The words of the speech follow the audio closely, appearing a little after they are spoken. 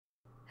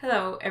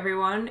Hello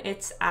everyone,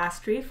 it's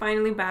Astri,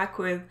 finally back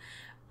with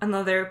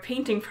another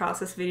painting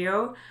process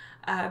video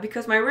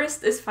because my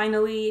wrist is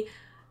finally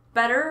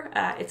better.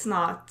 It's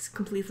not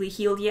completely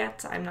healed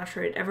yet, I'm not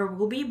sure it ever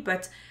will be,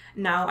 but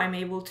now I'm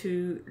able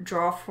to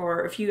draw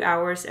for a few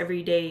hours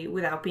every day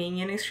without being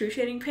in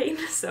excruciating pain,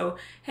 so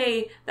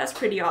hey, that's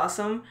pretty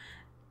awesome.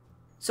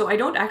 So I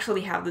don't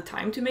actually have the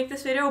time to make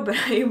this video, but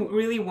I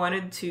really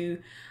wanted to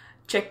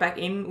check back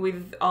in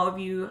with all of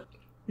you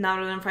now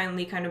that I'm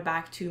finally kind of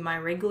back to my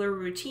regular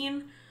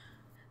routine.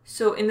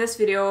 So in this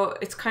video,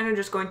 it's kind of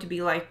just going to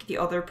be like the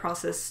other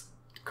process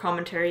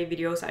commentary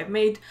videos I've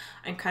made.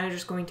 I'm kind of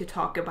just going to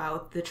talk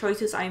about the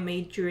choices I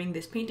made during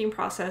this painting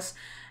process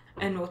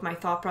and what my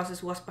thought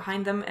process was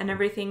behind them and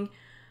everything.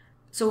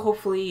 So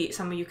hopefully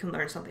some of you can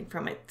learn something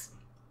from it.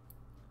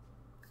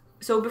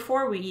 So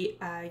before we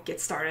get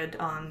started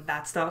on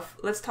that stuff,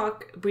 let's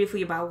talk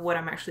briefly about what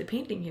I'm actually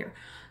painting here.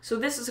 So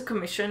this is a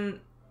commission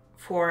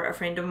for a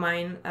friend of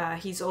mine.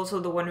 He's also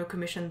the one who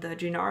commissioned the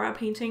Gennara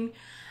painting,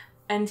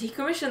 and he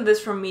commissioned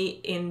this from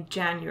me in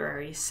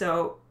January.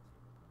 So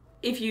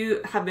if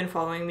you have been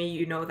following me,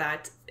 you know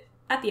that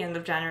at the end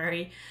of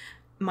January,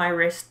 my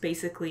wrist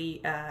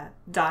basically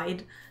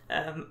died.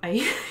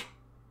 I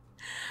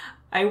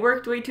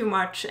worked way too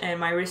much and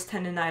my wrist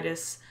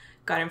tendonitis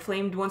got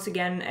inflamed once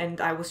again,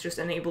 and I was just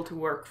unable to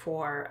work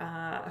for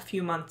a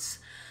few months.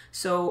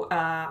 So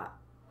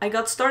I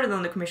got started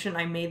on the commission,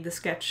 I made the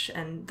sketch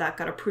and that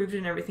got approved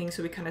and everything,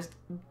 so we kind of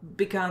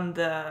began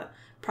the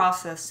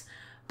process,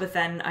 but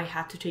then I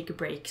had to take a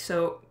break.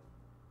 So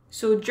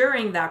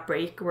during that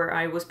break, where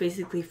I was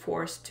basically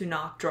forced to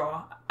not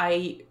draw,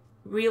 I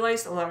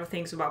realized a lot of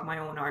things about my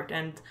own art,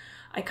 and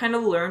I kind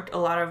of learned a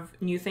lot of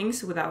new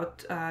things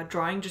without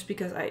drawing, just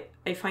because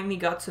I finally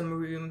got some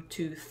room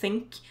to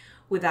think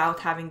without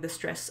having the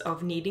stress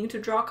of needing to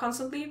draw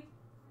constantly.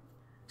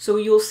 So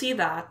you'll see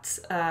that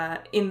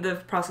in the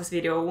process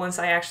video. Once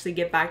I actually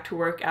get back to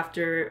work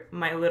after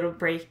my little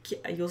break,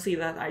 you'll see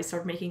that I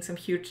start making some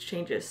huge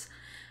changes.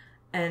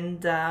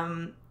 And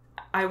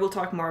I will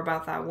talk more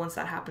about that once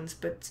that happens.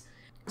 But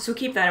so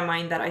keep that in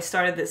mind, that I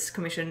started this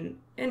commission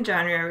in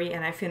January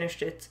and I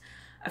finished it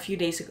a few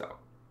days ago.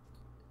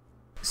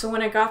 So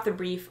when I got the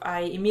brief, I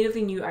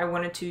immediately knew I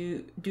wanted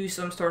to do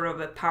some sort of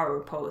a power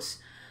pose.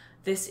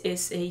 This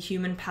is a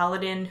human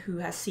paladin who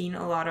has seen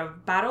a lot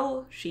of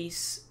battle.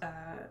 She's,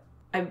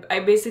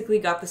 I basically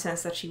got the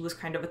sense that she was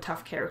kind of a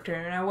tough character,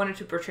 and I wanted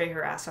to portray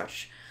her as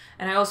such.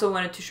 And I also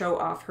wanted to show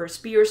off her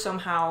spear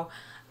somehow,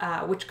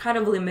 which kind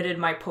of limited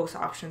my pose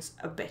options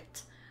a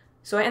bit.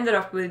 So I ended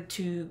up with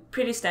two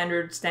pretty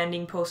standard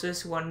standing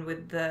poses, one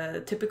with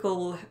the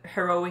typical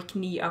heroic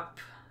knee up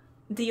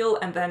deal,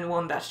 and then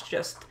one that's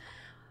just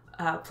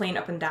plain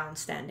up and down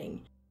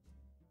standing.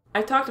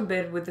 I talked a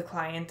bit with the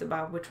client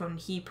about which one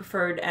he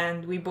preferred,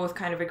 and we both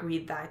kind of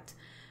agreed that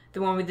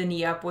the one with the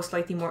knee up was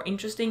slightly more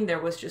interesting.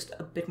 There was just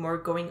a bit more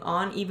going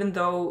on, even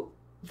though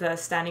the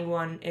standing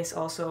one is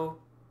also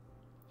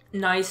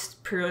nice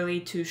purely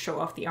to show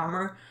off the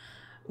armor.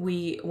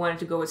 We wanted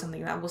to go with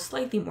something that was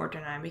slightly more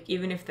dynamic,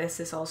 even if this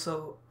is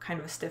also kind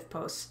of a stiff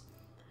pose.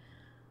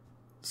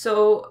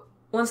 So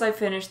once I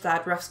finished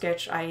that rough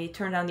sketch, I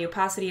turn down the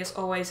opacity as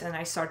always, and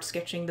I start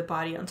sketching the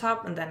body on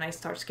top, and then I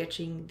start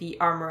sketching the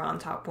armor on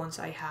top once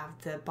I have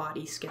the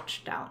body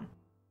sketched down.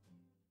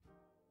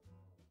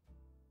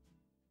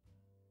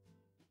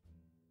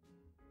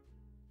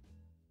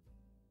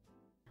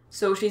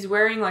 So she's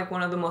wearing like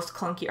one of the most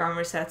clunky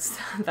armor sets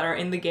that are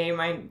in the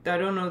game. I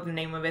don't know the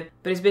name of it,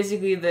 but it's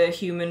basically the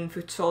human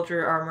foot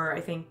soldier armor,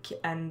 I think,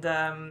 and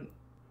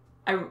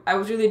I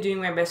was really doing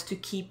my best to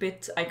keep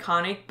it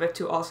iconic, but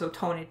to also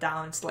tone it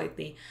down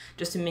slightly,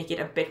 just to make it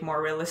a bit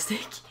more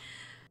realistic.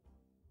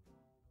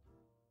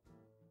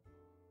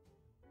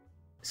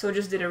 So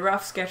just did a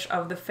rough sketch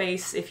of the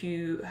face. If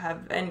you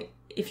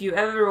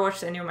ever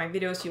watched any of my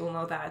videos, you will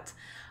know that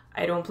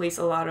I don't place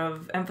a lot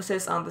of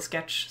emphasis on the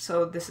sketch,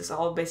 so this is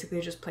all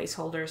basically just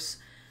placeholders,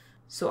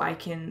 so I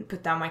can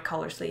put down my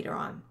colors later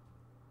on.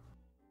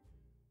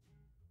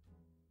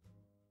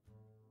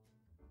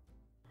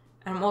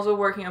 And I'm also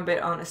working a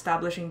bit on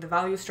establishing the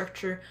value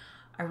structure.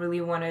 I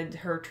really wanted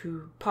her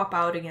to pop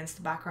out against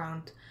the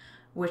background,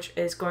 which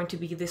is going to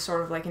be this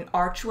sort of like an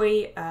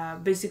archway.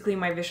 Basically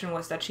my vision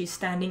was that she's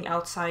standing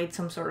outside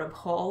some sort of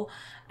hall,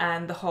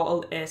 and the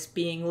hall is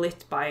being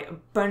lit by a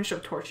bunch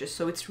of torches,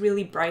 so it's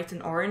really bright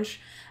and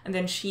orange, and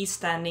then she's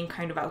standing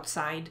kind of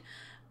outside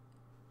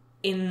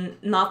in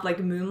not like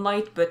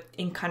moonlight, but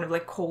in kind of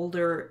like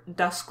colder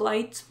dusk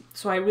light.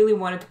 So I really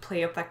wanted to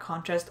play up that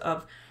contrast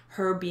of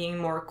her being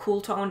more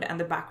cool toned and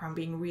the background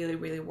being really,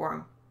 really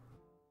warm.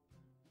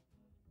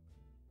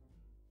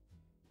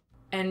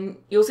 And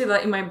you'll see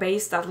that in my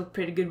base that looked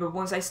pretty good, but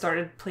once I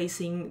started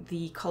placing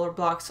the color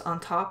blocks on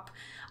top,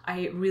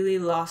 I really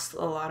lost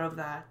a lot of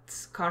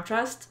that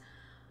contrast.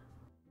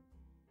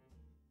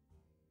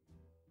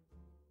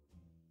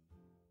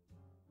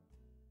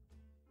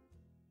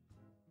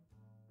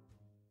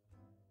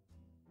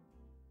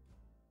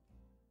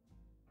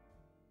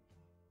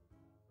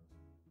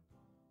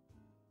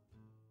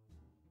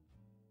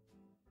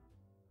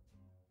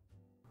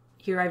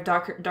 Here I've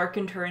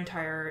darkened her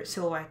entire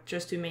silhouette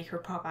just to make her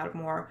pop out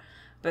more,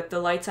 but the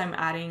lights I'm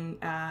adding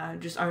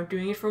just aren't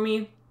doing it for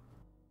me.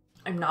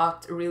 I'm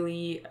not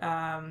really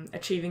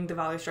achieving the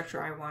value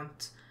structure I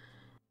want.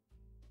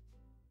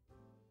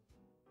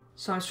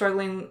 So I'm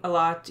struggling a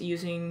lot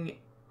using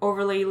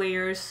overlay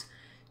layers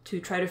to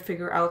try to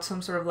figure out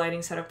some sort of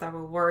lighting setup that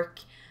will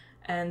work.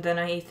 And then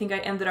I think I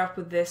ended up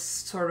with this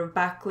sort of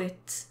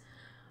backlit,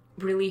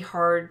 really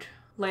hard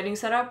lighting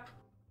setup.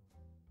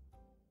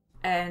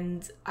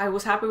 And I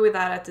was happy with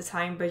that at the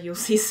time, but you'll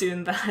see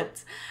soon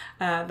that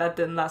that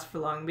didn't last for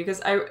long.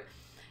 Because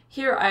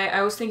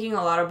I was thinking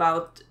a lot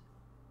about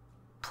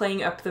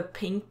playing up the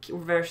pink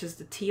versus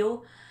the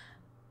teal.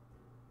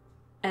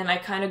 And I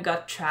kind of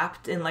got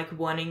trapped in like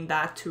wanting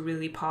that to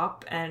really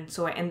pop. And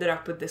so I ended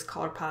up with this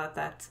color palette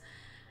that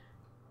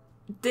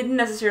didn't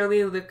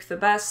necessarily look the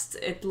best.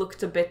 It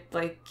looked a bit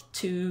like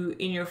too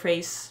in your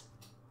face.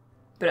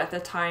 But at the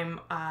time,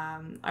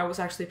 I was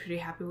actually pretty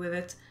happy with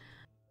it.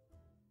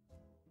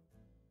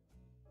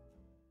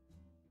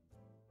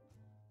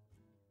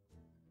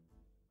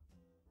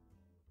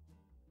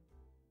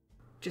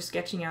 Just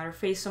sketching out her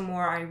face some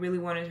more. I really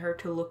wanted her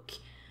to look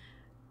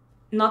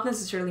not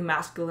necessarily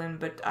masculine,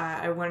 but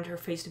I wanted her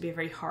face to be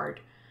very hard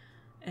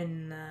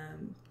and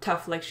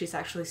tough, like she's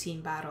actually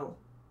seen battle.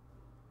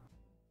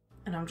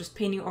 And I'm just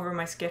painting over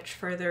my sketch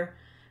further,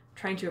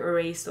 trying to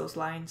erase those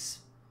lines.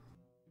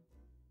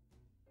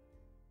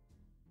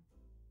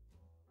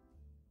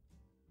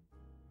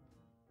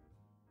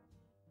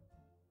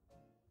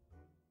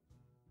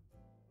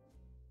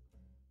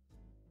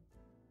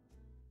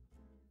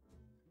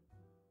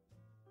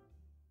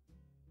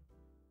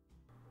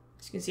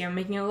 As you can see, I'm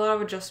making a lot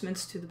of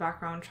adjustments to the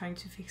background, trying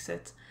to fix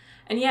it.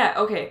 And yeah,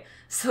 okay,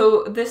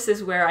 so this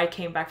is where I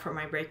came back from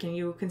my break, and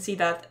you can see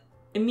that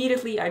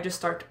immediately I just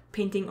start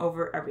painting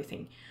over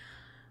everything.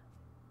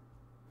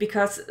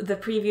 Because the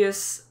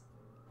previous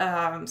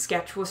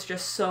sketch was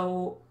just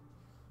so...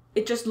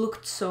 it just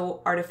looked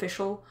so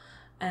artificial,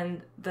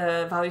 and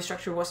the value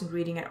structure wasn't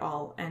reading at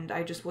all, and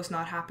I just was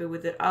not happy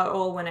with it at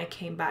all when I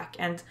came back.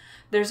 And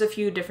there's a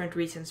few different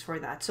reasons for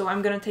that, so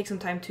I'm gonna take some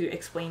time to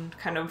explain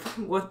kind of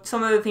what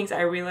some of the things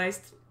I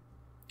realized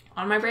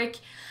on my break.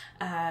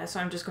 So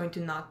I'm just going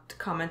to not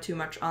comment too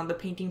much on the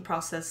painting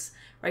process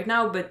right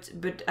now, but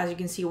as you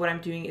can see, what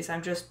I'm doing is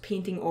I'm just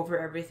painting over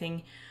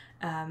everything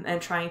and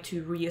trying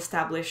to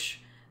re-establish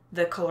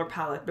the color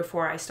palette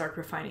before I start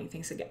refining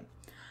things again.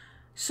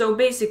 So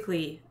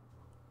basically,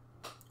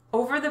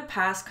 over the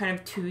past kind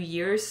of 2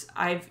 years,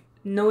 I've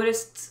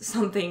noticed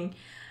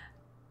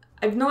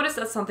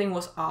that something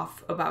was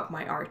off about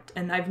my art,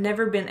 and I've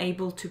never been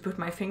able to put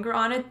my finger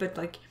on it, but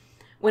like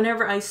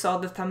whenever I saw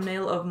the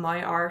thumbnail of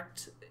my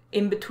art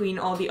in between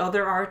all the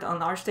other art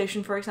on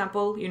ArtStation, for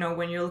example, you know,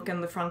 when you're looking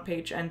on the front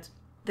page and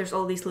there's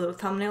all these little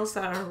thumbnails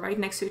that are right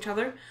next to each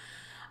other,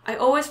 I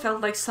always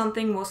felt like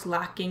something was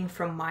lacking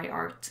from my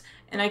art,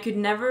 and I could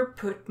never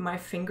put my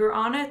finger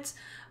on it,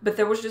 but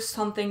there was just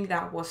something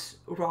that was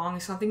wrong,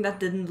 something that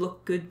didn't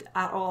look good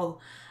at all.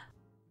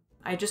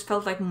 I just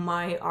felt like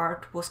my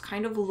art was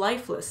kind of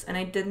lifeless, and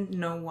I didn't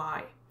know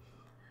why.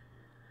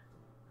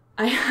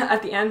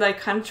 At the end, I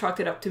kind of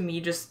chalked it up to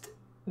me just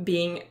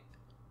being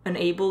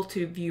unable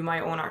to view my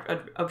own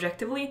art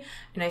objectively,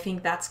 and I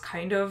think that's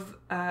kind of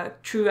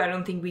true. I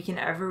don't think we can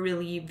ever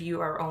really view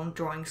our own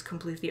drawings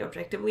completely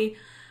objectively,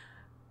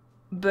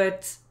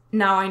 but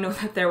now I know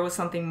that there was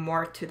something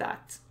more to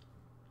that.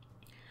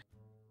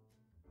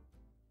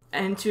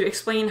 And to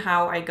explain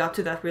how I got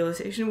to that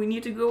realization, we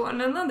need to go on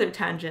another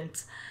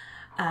tangent.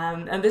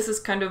 And this is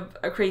kind of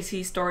a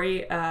crazy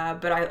story,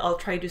 but I'll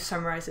try to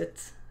summarize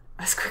it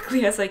as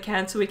quickly as I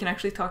can so we can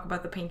actually talk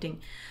about the painting,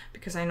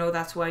 because I know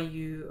that's why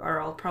you are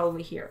all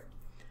probably here.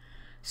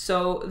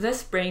 So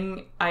this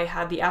spring, I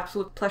had the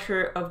absolute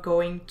pleasure of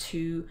going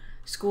to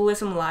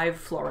Schoolism Live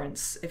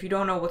Florence. If you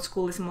don't know what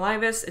Schoolism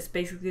Live is, it's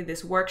basically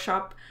this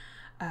workshop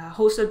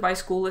hosted by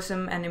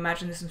Schoolism and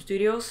Imaginism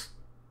Studios,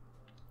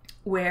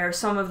 where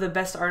some of the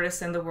best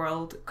artists in the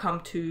world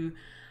come to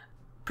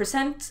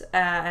present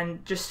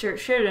and just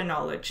share their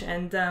knowledge.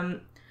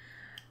 And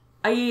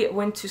I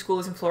went to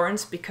Schoolism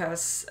Florence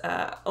because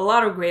a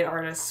lot of great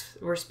artists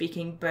were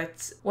speaking,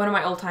 but one of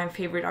my all-time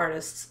favorite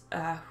artists,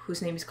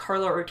 whose name is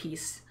Carla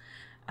Ortiz,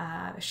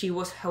 she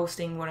was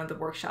hosting one of the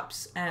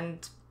workshops.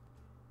 And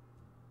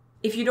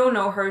if you don't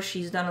know her,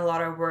 she's done a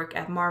lot of work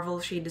at Marvel.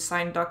 She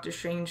designed Doctor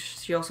Strange.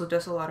 She also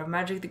does a lot of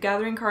Magic the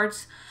Gathering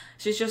cards.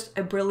 She's just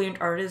a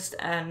brilliant artist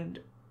and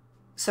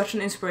such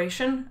an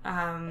inspiration.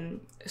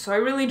 So I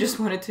really just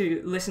wanted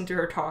to listen to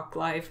her talk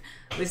live,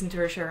 listen to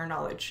her share her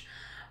knowledge.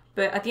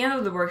 But at the end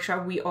of the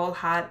workshop, we all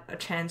had a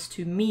chance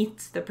to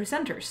meet the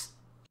presenters.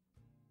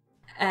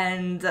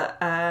 And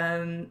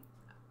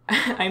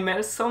I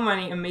met so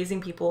many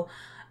amazing people,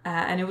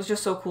 and it was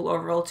just so cool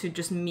overall to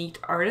just meet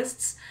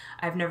artists.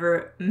 I've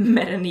never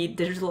met any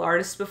digital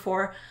artists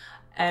before,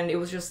 and it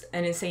was just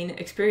an insane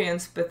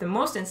experience. But the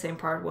most insane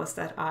part was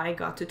that I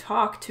got to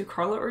talk to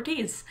Carla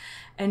Ortiz,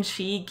 and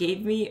she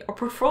gave me a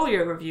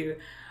portfolio review,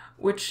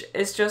 which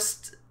is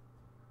just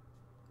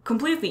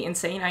completely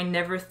insane. I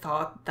never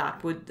thought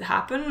that would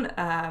happen,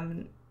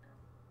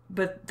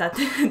 but that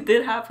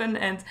did happen,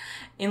 and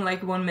in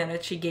like 1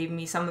 minute she gave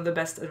me some of the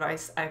best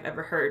advice I've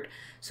ever heard.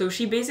 So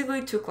she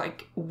basically took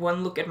like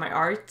one look at my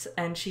art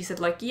and she said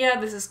like, yeah,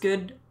 this is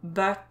good,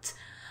 but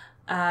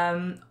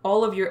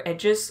all of your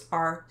edges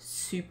are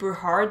super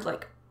hard,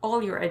 like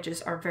all your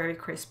edges are very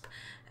crisp,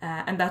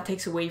 and that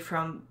takes away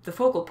from the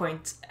focal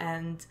point.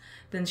 And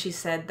then she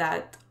said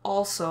that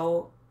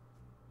also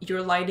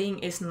your lighting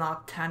is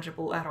not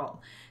tangible at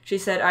all. She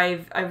said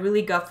I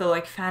really got the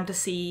like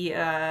fantasy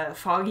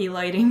foggy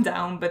lighting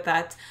down, but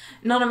that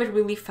none of it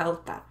really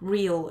felt that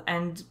real,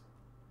 and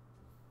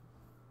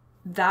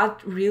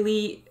that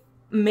really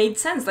made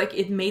sense. Like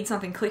it made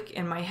something click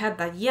in my head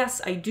that yes,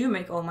 I do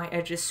make all my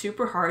edges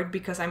super hard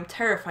because I'm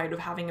terrified of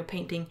having a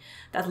painting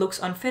that looks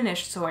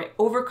unfinished, so I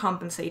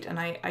overcompensate and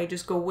I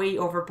just go way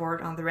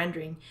overboard on the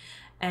rendering.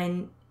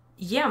 And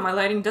yeah, my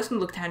lighting doesn't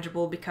look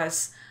tangible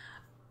because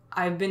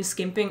I've been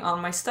skimping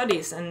on my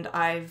studies, and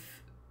I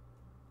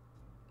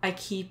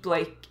keep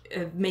like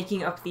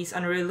making up these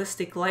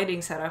unrealistic lighting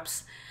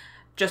setups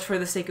just for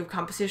the sake of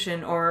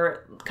composition,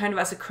 or kind of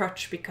as a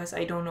crutch because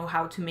I don't know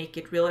how to make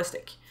it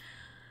realistic.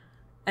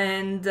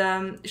 And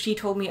she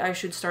told me I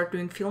should start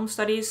doing film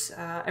studies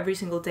every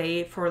single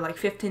day for like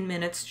 15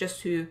 minutes just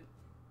to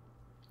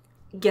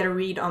get a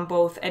read on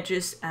both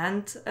edges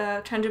and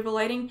tangible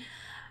lighting.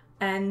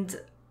 And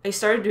I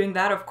started doing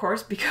that, of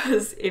course,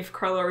 because if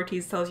Carla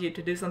Ortiz tells you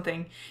to do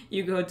something,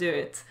 you go do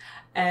it.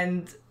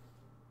 And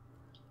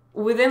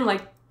within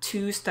like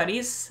 2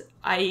 studies,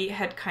 I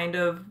had kind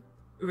of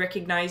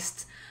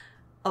recognized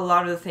a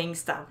lot of the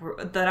things that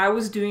I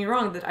was doing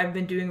wrong, that I've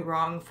been doing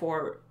wrong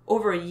for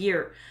over a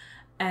year.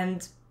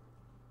 And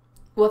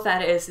what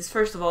that is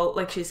first of all,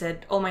 like she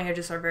said, all my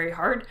edges are very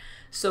hard.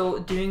 So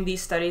doing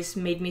these studies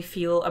made me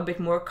feel a bit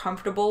more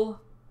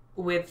comfortable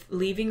with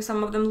leaving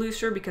some of them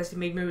looser, because it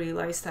made me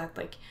realize that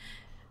like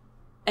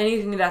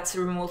anything that's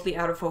remotely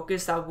out of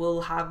focus, that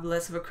will have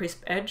less of a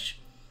crisp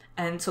edge.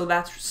 And so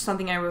that's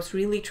something I was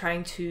really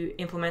trying to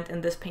implement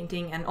in this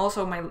painting, and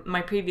also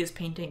my previous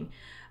painting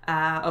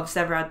of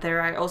Severad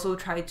there. I also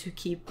tried to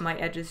keep my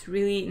edges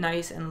really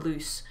nice and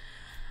loose.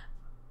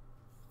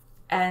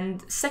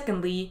 And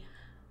secondly,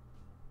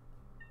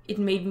 it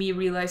made me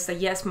realize that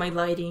yes, my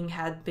lighting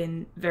had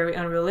been very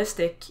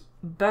unrealistic,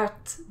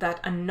 but that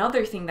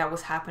another thing that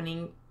was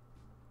happening,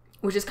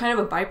 which is kind of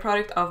a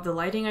byproduct of the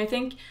lighting, I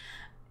think,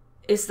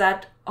 is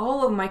that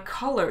all of my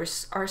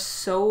colors are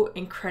so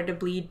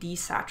incredibly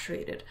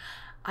desaturated.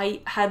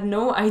 I had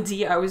no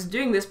idea I was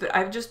doing this, but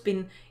I've just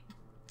been,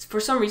 for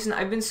some reason,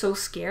 I've been so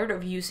scared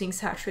of using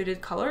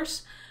saturated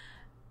colors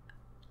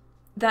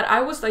that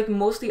I was like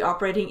mostly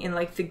operating in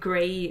like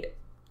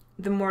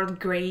the more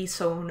gray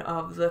zone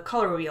of the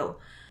color wheel,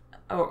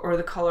 or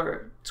the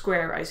color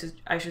square,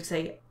 I should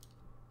say.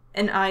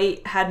 And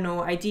I had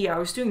no idea I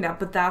was doing that,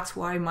 but that's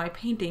why my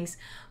paintings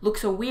look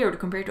so weird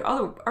compared to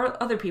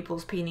other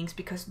people's paintings,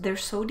 because they're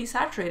so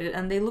desaturated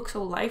and they look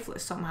so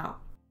lifeless somehow.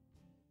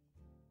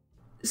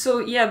 So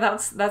yeah,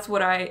 that's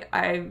what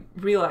I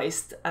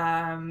realized,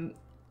 and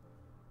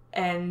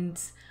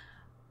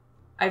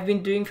I've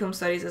been doing film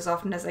studies as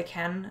often as I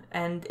can,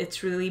 and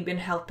it's really been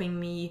helping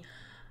me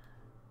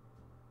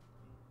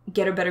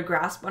get a better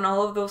grasp on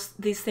all of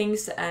these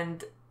things,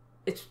 and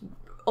it's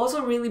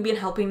also really been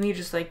helping me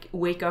just like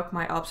wake up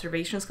my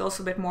observation skills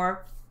a bit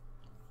more.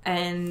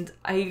 And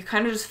I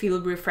kind of just feel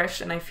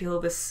refreshed, and I feel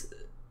this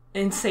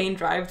insane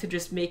drive to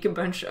just make a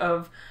bunch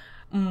of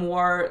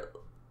more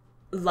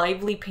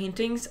lively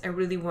paintings. I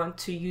really want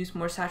to use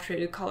more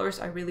saturated colors.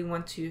 I really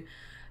want to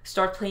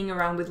start playing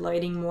around with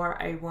lighting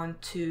more. I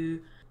want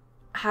to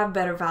have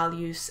better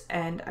values,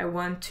 and I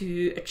want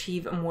to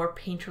achieve a more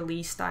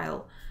painterly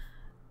style.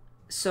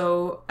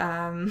 So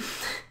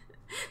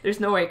there's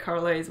no way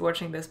Carla is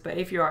watching this, but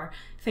if you are,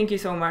 thank you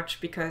so much,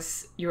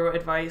 because your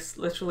advice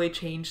literally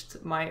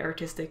changed my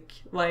artistic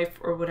life,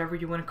 or whatever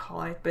you want to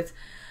call it. But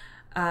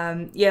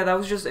yeah, that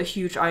was just a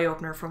huge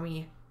eye-opener for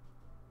me.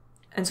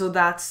 And so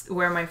that's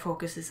where my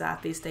focus is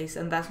at these days,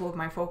 and that's what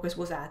my focus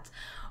was at.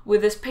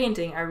 With this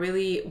painting, I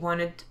really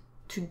wanted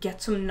to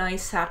get some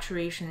nice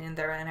saturation in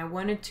there, and I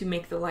wanted to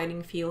make the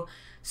lighting feel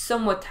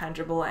somewhat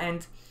tangible.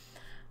 And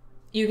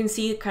you can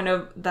see kind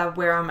of that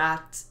where I'm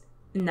at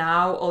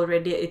now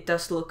already, it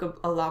does look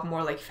a lot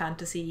more like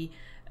fantasy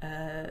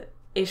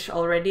ish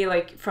already.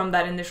 Like from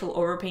that initial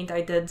overpaint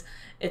I did,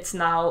 it's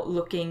now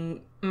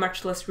looking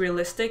much less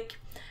realistic.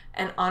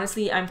 And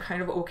honestly, I'm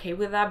kind of okay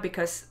with that,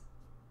 because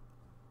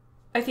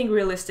I think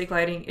realistic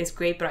lighting is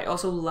great, but I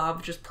also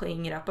love just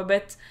playing it up a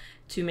bit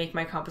to make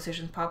my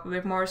compositions pop a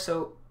bit more.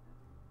 So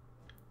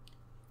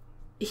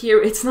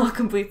here it's not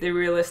completely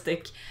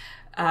realistic,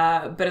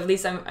 but at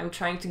least I'm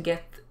trying to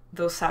get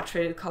those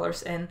saturated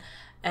colors in,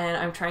 and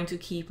I'm trying to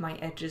keep my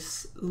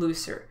edges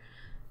looser.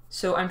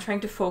 So I'm trying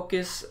to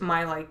focus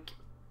my like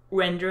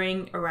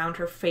rendering around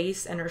her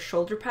face and her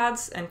shoulder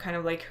pads, and kind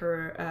of like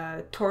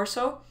her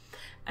torso,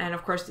 and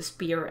of course the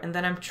spear, and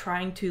then I'm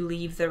trying to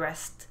leave the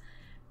rest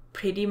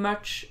pretty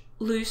much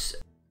loose.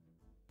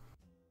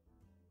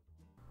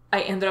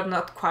 I ended up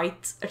not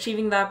quite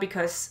achieving that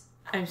because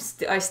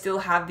I still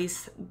have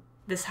this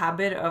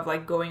habit of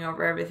like going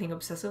over everything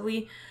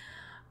obsessively,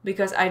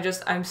 because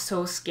I'm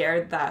so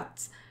scared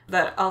that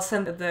I'll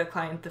send the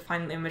client the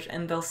final image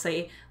and they'll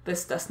say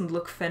this doesn't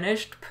look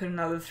finished, put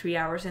another 3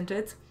 hours into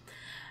it.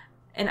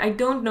 And I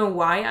don't know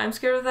why I'm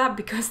scared of that,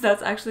 because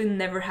that's actually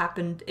never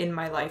happened in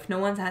my life. No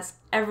one has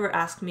ever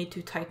asked me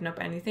to tighten up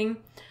anything.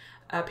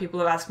 People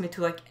have asked me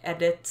to like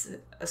edit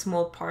a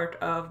small part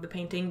of the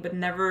painting, but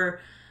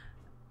never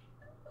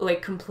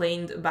like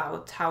complained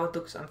about how it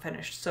looks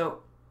unfinished. So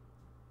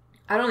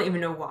I don't even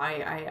know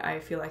why I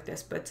feel like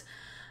this, but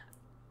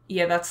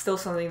yeah, that's still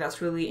something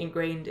that's really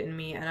ingrained in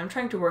me, and I'm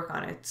trying to work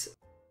on it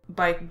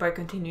by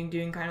continuing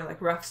doing kind of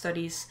like rough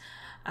studies.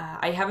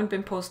 I haven't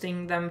been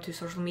posting them to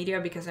social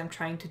media because I'm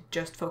trying to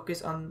just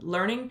focus on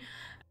learning.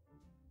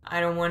 I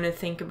don't want to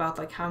think about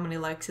like how many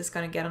likes it's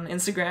gonna get on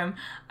Instagram.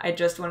 I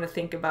just want to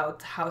think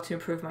about how to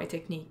improve my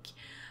technique.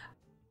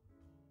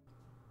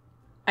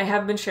 I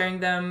have been sharing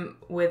them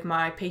with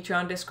my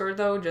Patreon Discord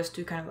though, just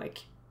to kind of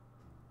like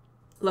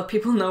let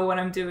people know what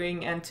I'm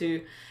doing and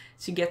to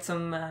get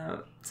some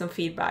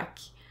feedback.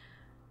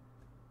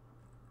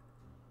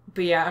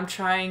 But yeah, I'm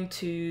trying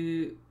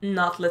to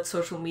not let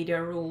social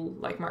media rule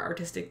like my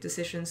artistic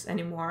decisions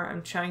anymore.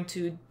 I'm trying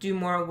to do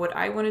more of what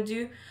I want to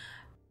do.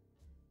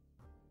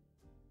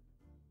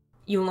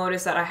 You'll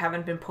notice that I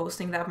haven't been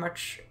posting that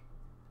much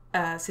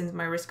since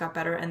my wrist got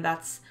better, and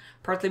that's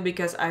partly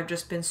because I've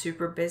just been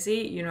super busy.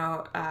 You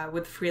know,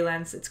 with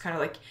freelance, it's kind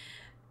of like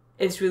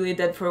it's really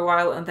dead for a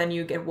while, and then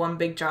you get one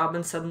big job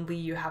and suddenly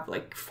you have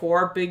like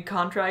 4 big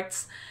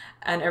contracts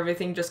and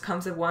everything just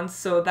comes at once.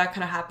 So that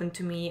kind of happened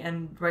to me,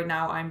 and right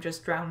now I'm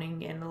just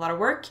drowning in a lot of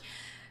work.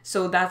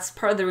 So that's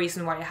part of the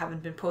reason why I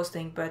haven't been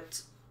posting.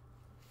 But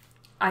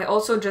I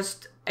also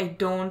I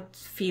don't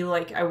feel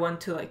like I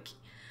want to like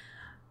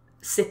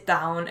sit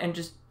down and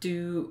just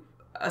do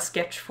a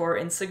sketch for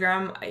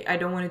Instagram. I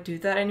don't want to do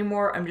that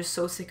anymore. I'm just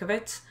so sick of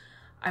it.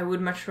 I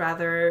would much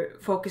rather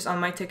focus on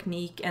my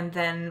technique, and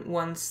then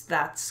once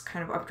that's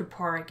kind of up to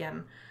par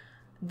again,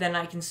 then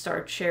I can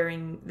start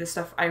sharing the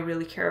stuff I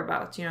really care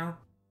about, you know?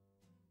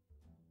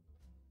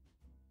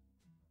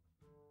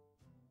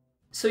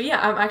 So yeah,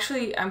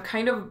 I'm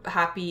kind of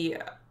happy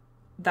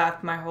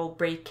that my whole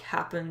break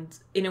happened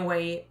in a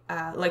way.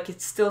 Like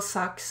it still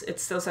sucks. It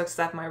still sucks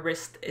that my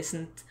wrist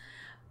isn't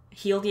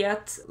healed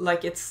yet.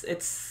 Like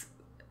it's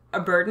a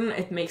burden.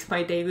 It makes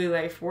my daily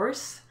life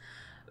worse.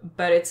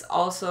 But it's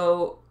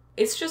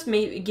just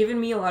given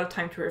me a lot of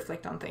time to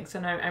reflect on things,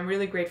 and I'm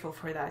really grateful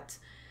for that.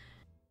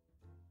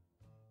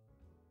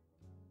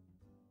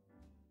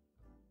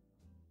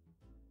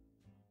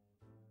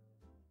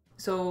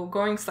 So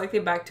going slightly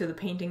back to the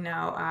painting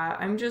now,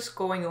 I'm just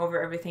going over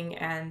everything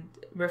and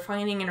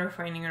refining and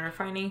refining and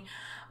refining.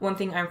 One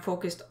thing I'm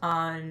focused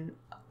on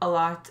a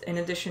lot, in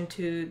addition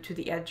to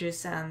the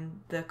edges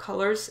and the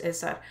colors, is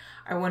that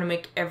I want to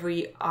make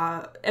every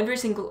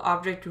single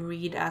object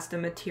read as the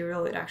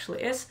material it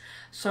actually is.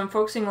 So I'm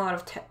focusing a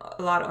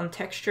lot on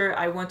texture.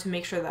 I want to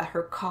make sure that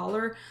her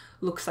collar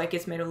looks like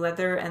it's made of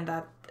leather, and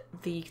that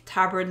the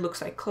tabard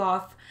looks like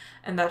cloth,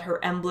 and that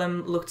her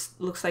emblem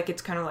looks like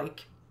it's kind of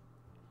like,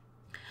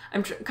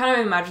 I'm kind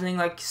of imagining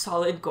like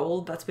solid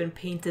gold that's been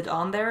painted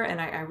on there,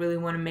 and I really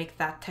want to make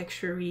that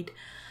texture read.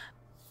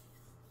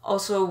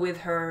 Also with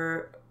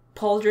her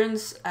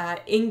pauldrons,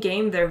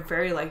 in-game they're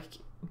very like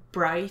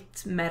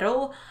bright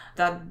metal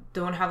that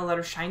don't have a lot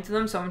of shine to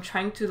them, so I'm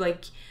trying to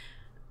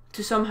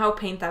somehow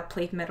paint that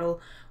plate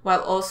metal while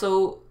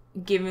also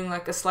giving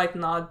like a slight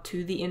nod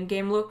to the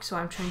in-game look, so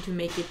I'm trying to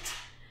make it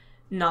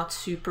not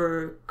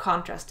super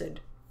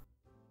contrasted.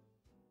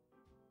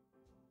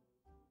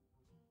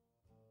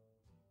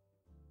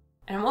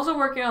 And I'm also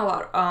working a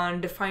lot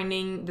on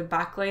defining the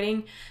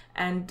backlighting,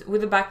 and with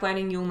the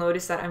backlighting you'll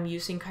notice that I'm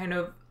using kind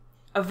of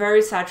a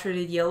very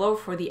saturated yellow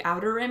for the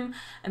outer rim,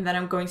 and then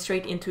I'm going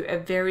straight into a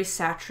very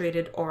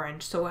saturated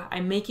orange. So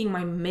I'm making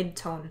my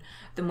mid-tone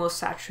the most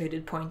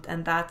saturated point,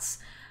 and that's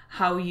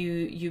how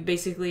you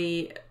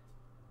basically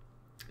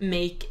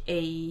make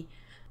a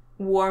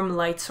warm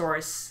light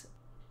source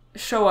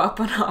show up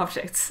on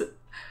objects.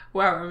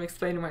 Wow, I'm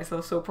explaining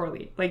myself so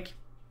poorly. Like,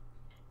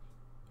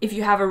 if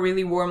you have a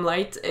really warm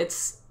light,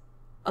 it's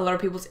a lot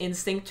of people's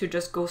instinct to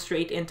just go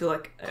straight into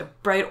like a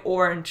bright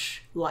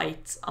orange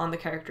light on the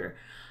character.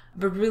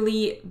 But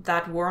really,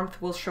 that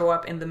warmth will show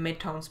up in the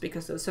midtones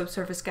because of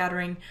subsurface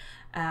scattering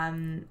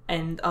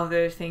and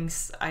other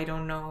things I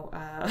don't know.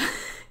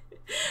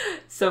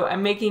 So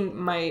I'm making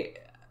my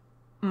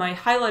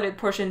highlighted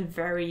portion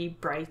very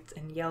bright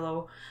and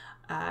yellow.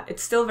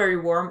 It's still very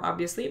warm,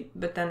 obviously,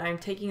 but then I'm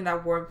taking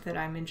that warmth and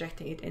I'm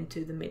injecting it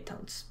into the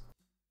midtones.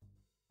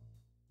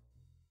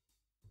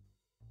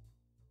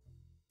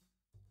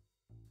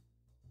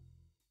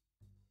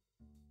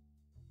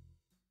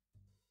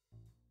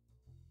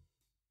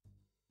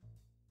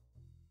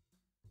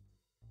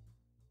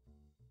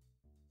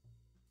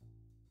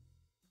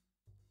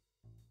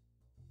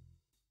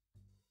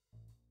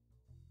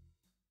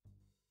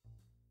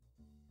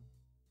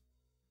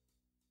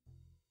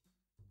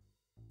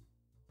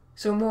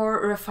 So more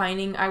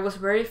refining, I was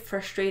very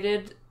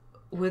frustrated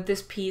with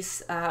this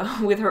piece,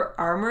 with her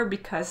armor,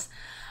 because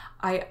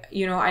I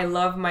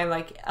love my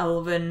like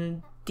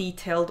elven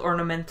detailed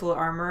ornamental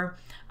armor.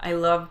 I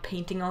love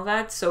painting all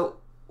that. So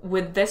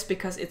with this,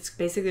 because it's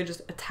basically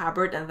just a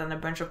tabard and then a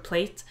bunch of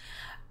plate,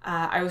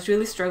 I was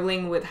really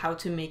struggling with how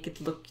to make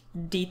it look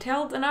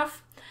detailed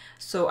enough.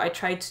 So I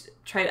tried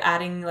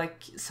adding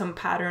like some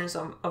patterns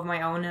of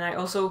my own, and I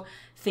also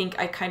think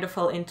I kind of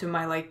fell into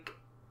my like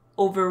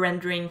over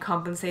rendering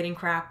compensating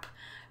crap,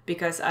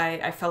 because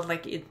I felt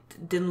like it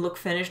didn't look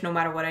finished no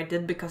matter what I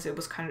did, because it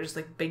was kind of just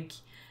like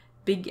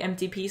big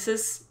empty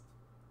pieces.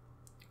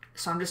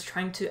 So I'm just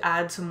trying to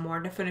add some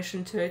more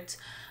definition to it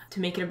to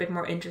make it a bit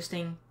more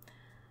interesting.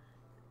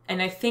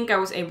 And I think I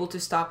was able to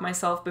stop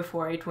myself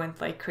before it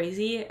went like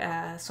crazy,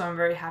 so I'm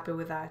very happy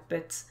with that.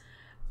 But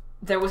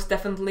there was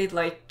definitely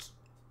like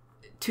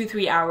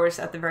 2-3 hours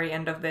at the very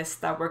end of this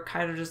that were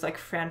kind of just like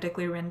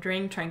frantically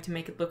rendering, trying to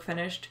make it look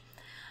finished.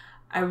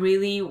 I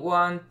really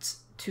want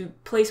to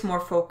place more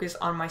focus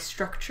on my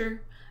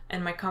structure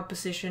and my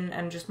composition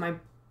and just my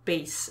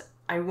base.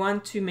 I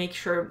want to make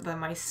sure that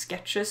my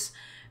sketches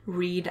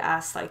read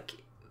as like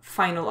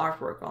final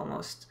artwork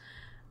almost.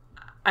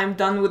 I'm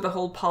done with the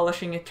whole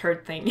polishing a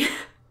turd thing.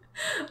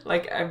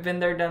 Like, I've been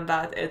there, done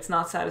that. It's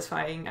not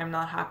satisfying. I'm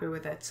not happy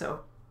with it. So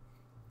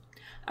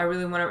I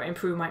really want to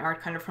improve my art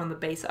kind of from the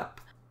base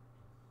up.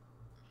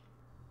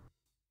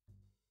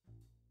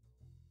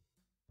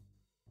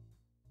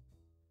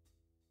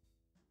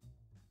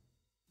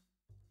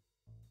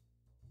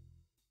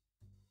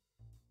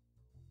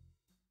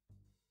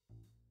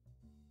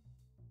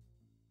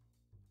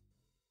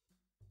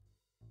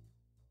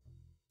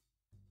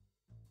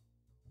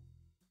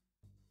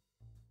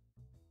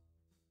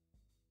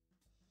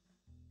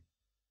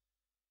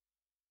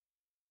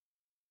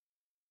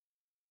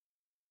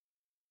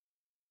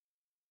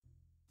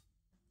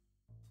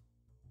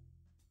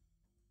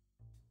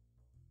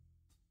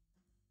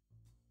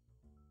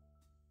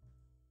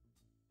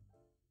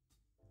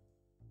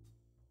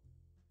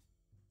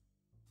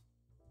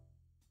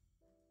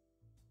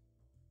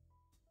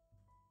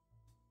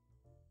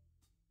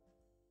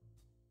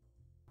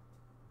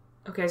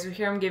 Okay, so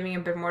here I'm giving a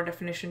bit more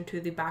definition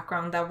to the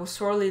background that was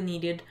sorely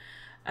needed.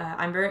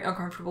 I'm very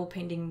uncomfortable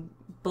painting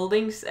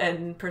buildings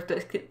and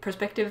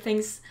perspective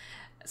things,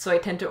 so I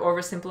tend to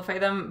oversimplify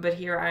them, but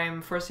here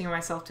I'm forcing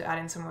myself to add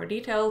in some more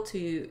detail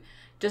to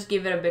just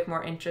give it a bit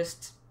more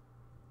interest,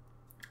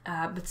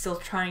 but still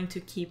trying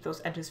to keep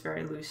those edges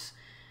very loose.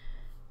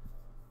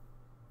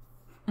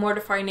 More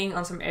defining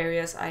on some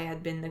areas I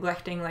had been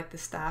neglecting, like the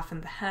staff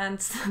and the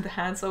hands. The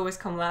hands always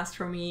come last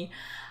for me.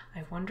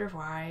 I wonder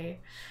why.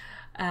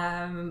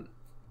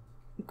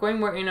 Going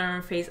more in on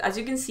her face, as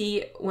you can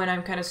see when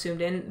I'm kind of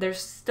zoomed in, there's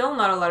still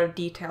not a lot of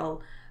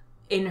detail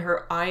in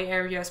her eye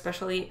area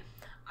especially.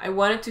 I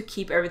wanted to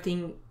keep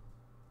everything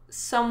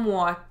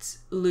somewhat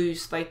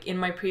loose. Like in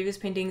my previous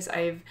paintings,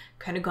 I've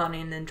kind of gone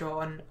in and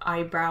drawn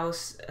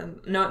eyebrows,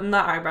 not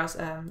eyebrows,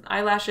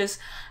 eyelashes,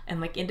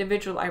 and like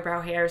individual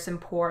eyebrow hairs and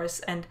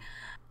pores, and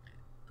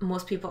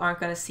most people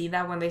aren't going to see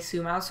that when they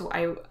zoom out. So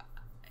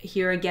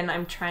here again,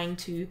 I'm trying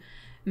to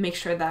make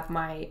sure that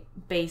my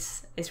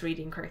base is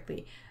reading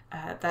correctly,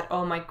 that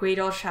all my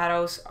gradal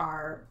shadows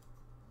are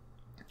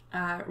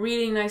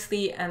reading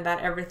nicely, and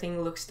that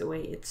everything looks the way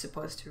it's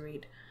supposed to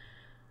read.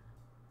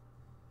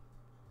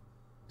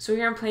 So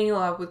here I'm playing a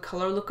lot with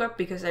color lookup,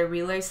 because I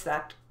realized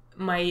that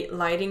my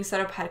lighting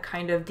setup had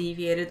kind of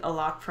deviated a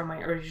lot from my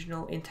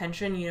original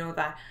intention, you know,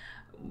 that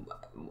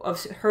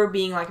of her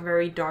being like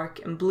very dark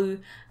and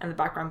blue and the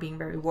background being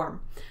very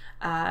warm.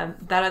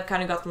 That had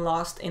kind of gotten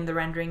lost in the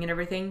rendering and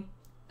everything.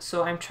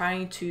 So I'm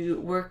trying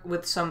to work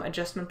with some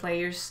adjustment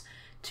layers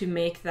to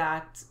make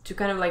that, to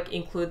kind of like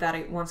include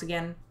that once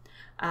again.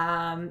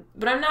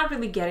 But I'm not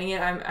really getting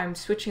it. I'm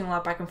switching a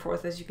lot back and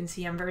forth. As you can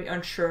see, I'm very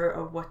unsure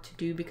of what to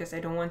do, because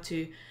I don't want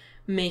to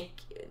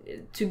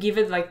give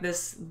it like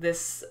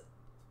this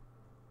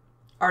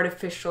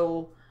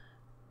artificial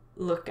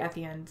look at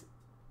the end.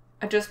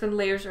 Adjustment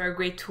layers are a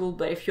great tool,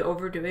 but if you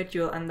overdo it,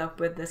 you'll end up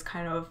with this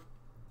kind of,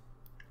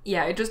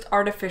 yeah, just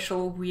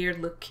artificial weird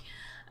look.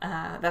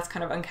 That's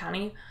kind of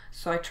uncanny,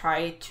 so I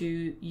try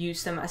to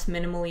use them as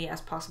minimally as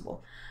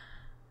possible.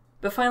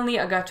 But finally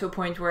I got to a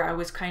point where I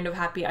was kind of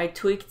happy. I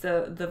tweaked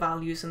the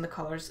values and the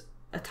colors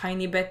a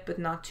tiny bit, but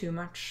not too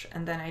much,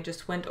 and then I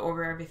just went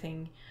over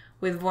everything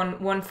with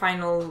one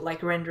final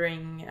like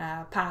rendering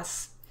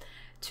pass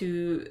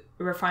to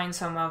refine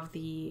some of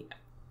the,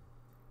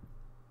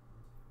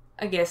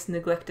 I guess,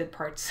 neglected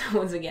parts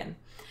once again.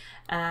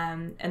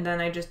 And then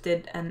I just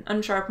did an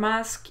unsharp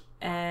mask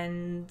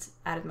and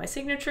added my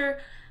signature,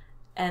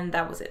 and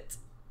that was it.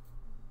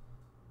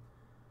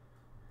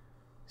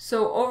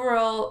 So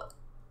overall,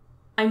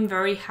 I'm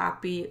very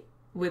happy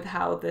with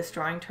how this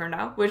drawing turned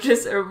out, which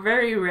is a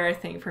very rare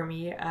thing for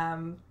me.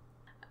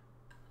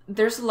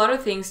 There's a lot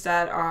of things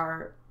that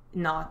are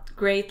not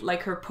great,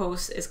 like her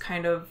pose is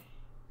kind of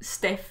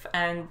stiff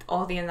and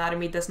all the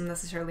anatomy doesn't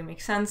necessarily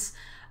make sense.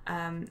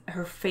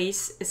 Her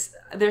face is,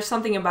 there's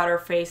something about her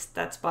face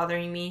that's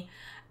bothering me.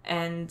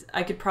 and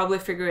I could probably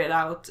figure it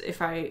out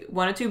if I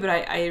wanted to, but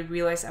I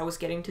realized I was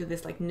getting to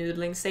this like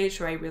noodling stage,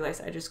 so I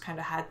realized I just kind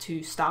of had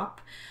to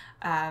stop.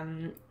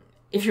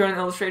 If you're an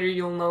illustrator,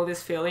 you'll know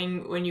this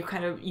feeling when you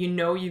kind of,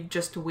 you've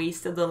just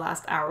wasted the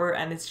last hour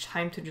and it's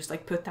time to just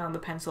like put down the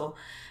pencil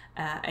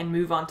and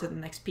move on to the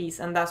next piece.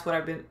 And that's what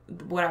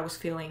I was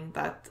feeling,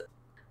 that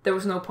there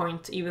was no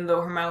point, even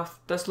though her mouth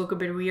does look a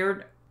bit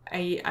weird.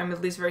 I'm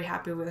at least very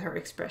happy with her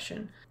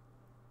expression.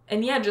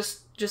 And yeah,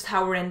 just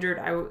how rendered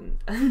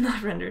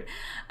not rendered,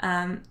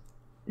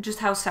 just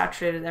how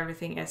saturated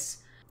everything is.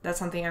 That's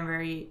something I'm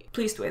very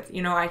pleased with.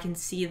 I can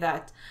see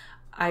that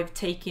I've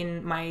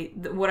taken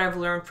what I've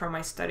learned from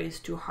my studies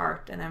to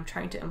heart, and I'm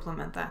trying to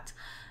implement that.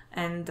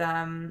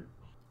 And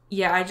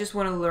yeah, I just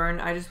want to learn.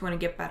 I just want to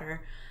get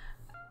better.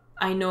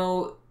 I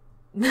know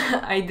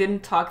I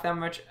didn't talk that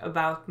much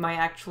about my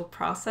actual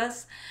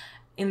process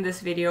in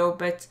this video,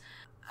 but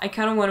I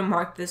kind of want to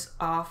mark this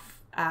off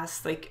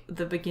as like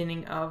the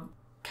beginning of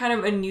kind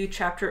of a new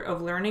chapter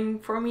of learning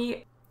for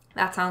me.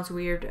 That sounds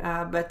weird,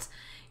 but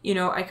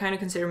I kind of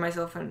consider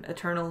myself an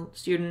eternal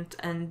student,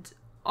 and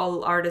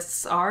all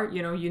artists are.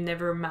 You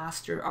never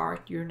master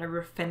art, you're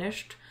never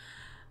finished.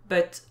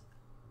 But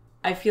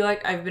I feel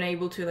like I've been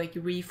able to like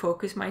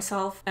refocus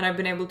myself, and I've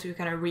been able to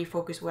kind of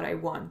refocus what I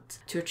want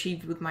to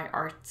achieve with my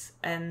art.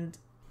 And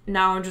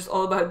now I'm just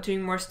all about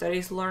doing more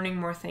studies, learning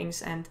more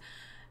things, and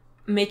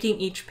making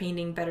each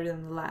painting better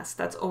than the last.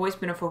 That's always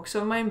been a focus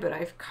of mine, but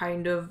I've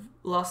kind of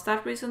lost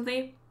that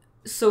recently.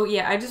 So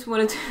yeah, I just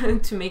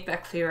wanted to make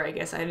that clear, I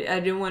guess. I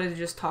didn't want to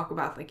just talk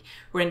about like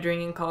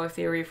rendering in color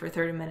theory for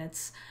 30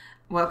 minutes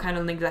while kind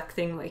of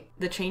neglecting like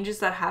the changes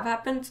that have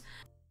happened.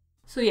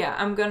 So yeah,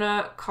 I'm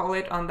gonna call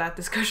it on that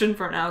discussion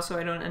for now so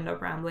I don't end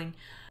up rambling.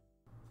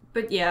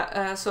 But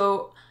yeah,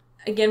 so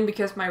again,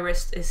 because my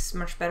wrist is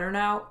much better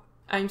now,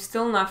 I'm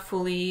still not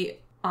fully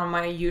on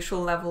my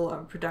usual level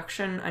of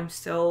production. I'm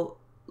still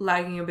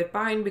lagging a bit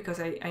behind because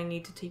I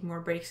need to take more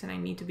breaks and I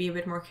need to be a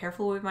bit more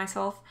careful with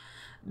myself,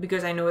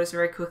 because I notice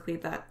very quickly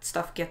that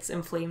stuff gets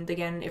inflamed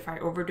again if I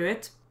overdo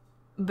it.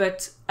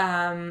 But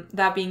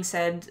that being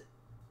said,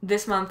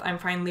 this month I'm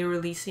finally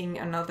releasing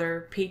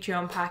another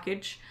Patreon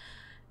package.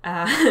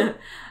 I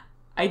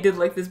did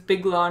like this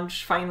big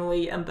launch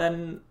finally, and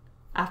then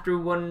after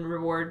one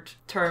reward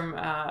term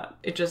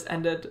it just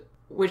ended,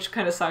 which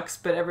kind of sucks,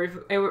 but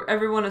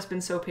everyone has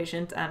been so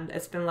patient and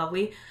it's been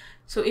lovely.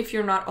 So if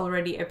you're not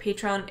already a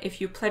patron,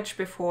 if you pledge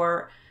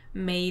before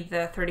May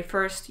the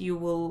 31st, you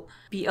will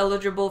be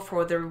eligible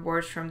for the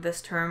rewards from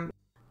this term.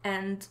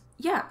 And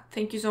yeah,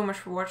 thank you so much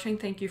for watching.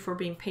 Thank you for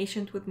being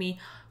patient with me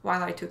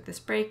while I took this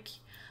break.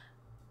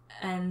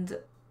 And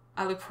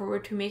I look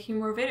forward to making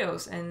more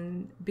videos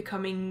and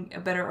becoming a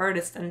better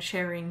artist and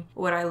sharing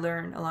what I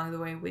learn along the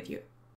way with you.